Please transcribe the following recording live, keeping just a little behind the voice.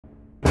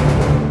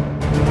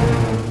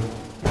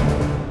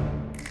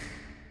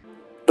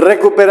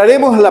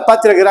Recuperaremos la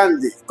patria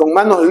grande, con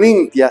manos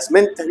limpias,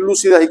 mentes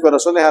lúcidas y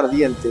corazones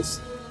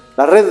ardientes.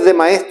 La red de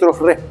maestros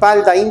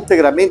respalda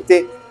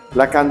íntegramente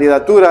la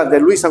candidatura de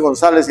Luisa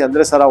Gonzalez y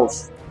Andrés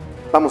Arauz.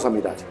 Vamos a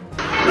mirar.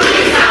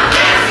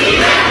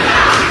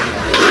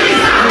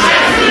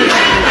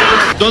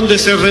 Donde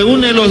se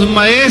reúnen los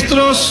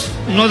maestros,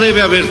 no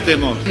debe haber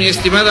temor. Mi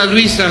estimada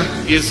Luisa,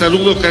 y el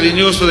saludo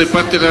cariñoso de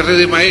parte de la red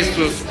de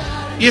maestros.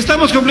 Y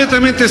estamos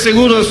completamente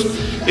seguros,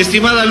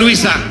 estimada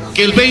Luisa,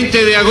 que el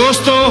 20 de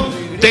agosto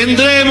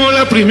tendremos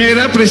la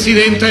primera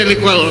presidenta del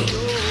Ecuador.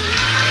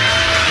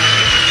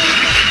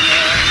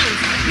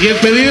 Y el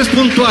pedido es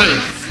puntual: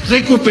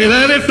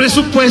 recuperar el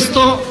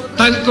presupuesto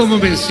tal como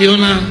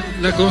menciona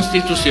la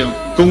Constitución.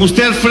 Con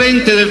usted al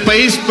frente del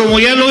país, como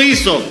ya lo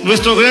hizo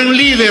nuestro gran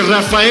líder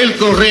Rafael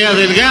Correa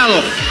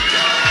Delgado.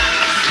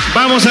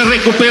 Vamos a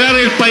recuperar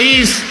el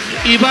país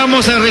y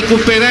vamos a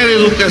recuperar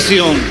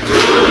educación.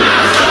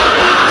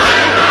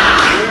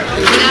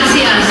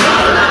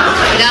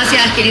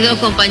 Gracias, queridos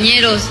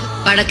compañeros.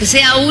 Para que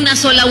sea una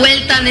sola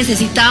vuelta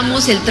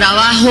necesitamos el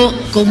trabajo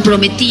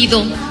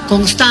comprometido,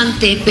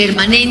 constante,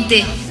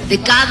 permanente de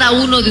cada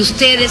uno de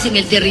ustedes en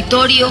el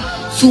territorio,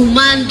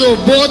 sumando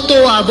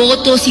voto a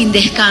voto sin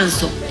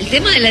descanso. El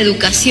tema de la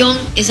educación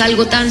es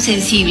algo tan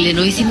sensible,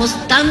 ¿no? Hicimos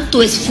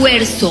tanto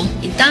esfuerzo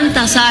en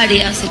tantas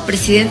áreas. El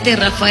presidente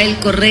Rafael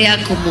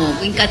Correa, como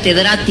buen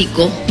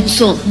catedrático,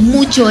 puso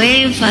mucho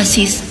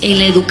énfasis en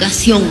la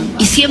educación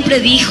y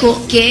siempre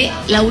dijo que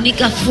la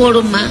única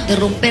forma de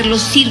romper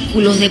los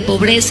círculos de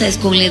pobreza es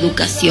con la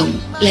educación.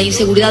 La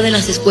inseguridad en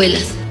las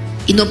escuelas.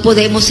 Y no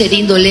podemos ser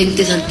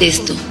indolentes ante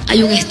esto.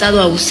 Hay un Estado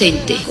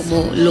ausente,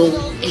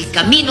 el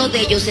camino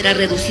de ellos era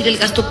reducir el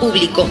gasto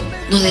público.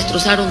 Nos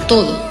destrozaron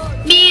todo.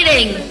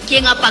 Miren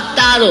quién ha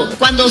pactado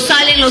cuando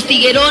salen los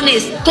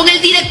tiguerones con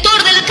el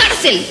director de la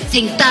cárcel,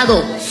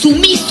 sentado,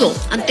 sumiso,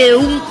 ante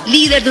un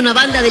líder de una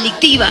banda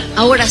delictiva.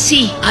 Ahora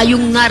sí, hay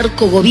un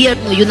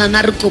narcogobierno y una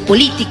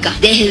narcopolítica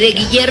desde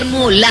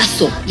Guillermo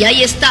Lazo. Y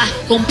ahí está,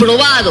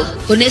 comprobado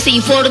con ese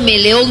informe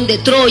León de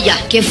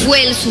Troya, que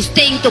fue el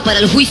sustento para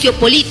el juicio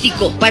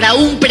político para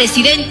un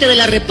presidente de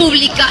la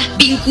República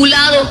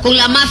vinculado con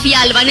la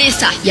mafia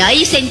albanesa. Y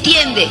ahí se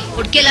entiende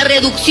por qué la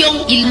reducción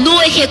y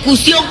no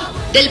ejecución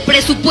del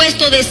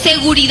presupuesto de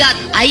seguridad.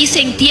 Ahí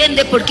se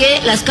entiende por qué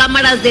las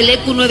cámaras del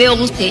ECU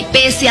 911,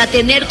 pese a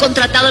tener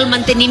contratado el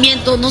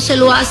mantenimiento, no se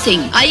lo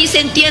hacen. Ahí se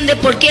entiende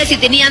por qué si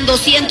tenían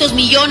 200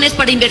 millones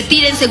para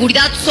invertir en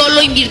seguridad,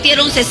 solo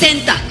invirtieron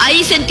 60.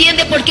 Ahí se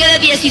entiende por qué de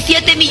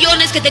 17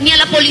 millones que tenía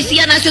la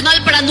Policía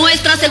Nacional para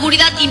nuestra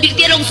seguridad,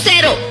 invirtieron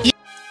 0.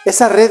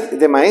 Esa red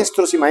de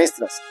maestros y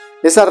maestras,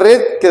 esa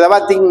red que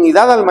daba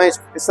dignidad al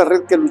maestro, esa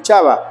red que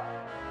luchaba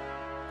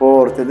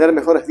por tener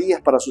mejores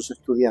días para sus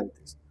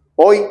estudiantes.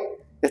 Hoy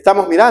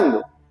estamos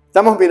mirando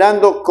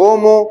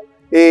cómo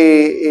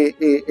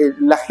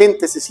la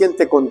gente se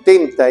siente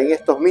contenta en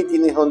estos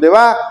mítines donde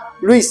va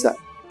Luisa,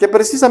 que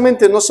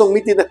precisamente no son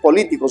mítines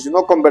políticos,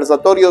 sino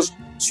conversatorios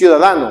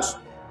ciudadanos,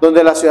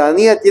 donde la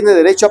ciudadanía tiene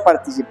derecho a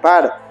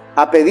participar,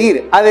 a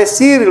pedir, a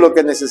decir lo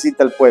que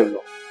necesita el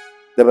pueblo.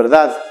 De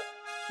verdad,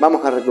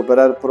 vamos a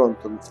recuperar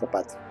pronto nuestra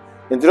patria.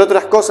 Entre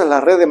otras cosas,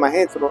 la red de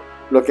maestros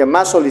lo que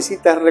más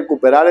solicita es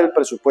recuperar el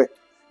presupuesto.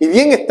 Y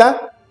bien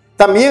está.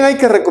 También hay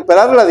que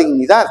recuperar la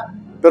dignidad,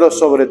 pero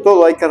sobre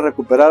todo hay que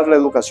recuperar la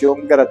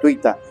educación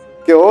gratuita,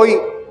 que hoy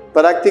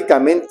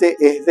prácticamente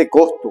es de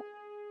costo.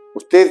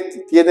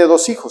 Usted tiene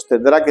 2 hijos,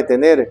 tendrá que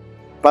tener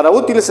para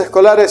útiles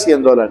escolares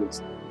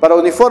 $100, para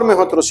uniformes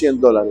otros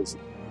 $100.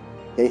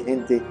 Y hay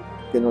gente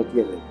que no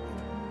tiene.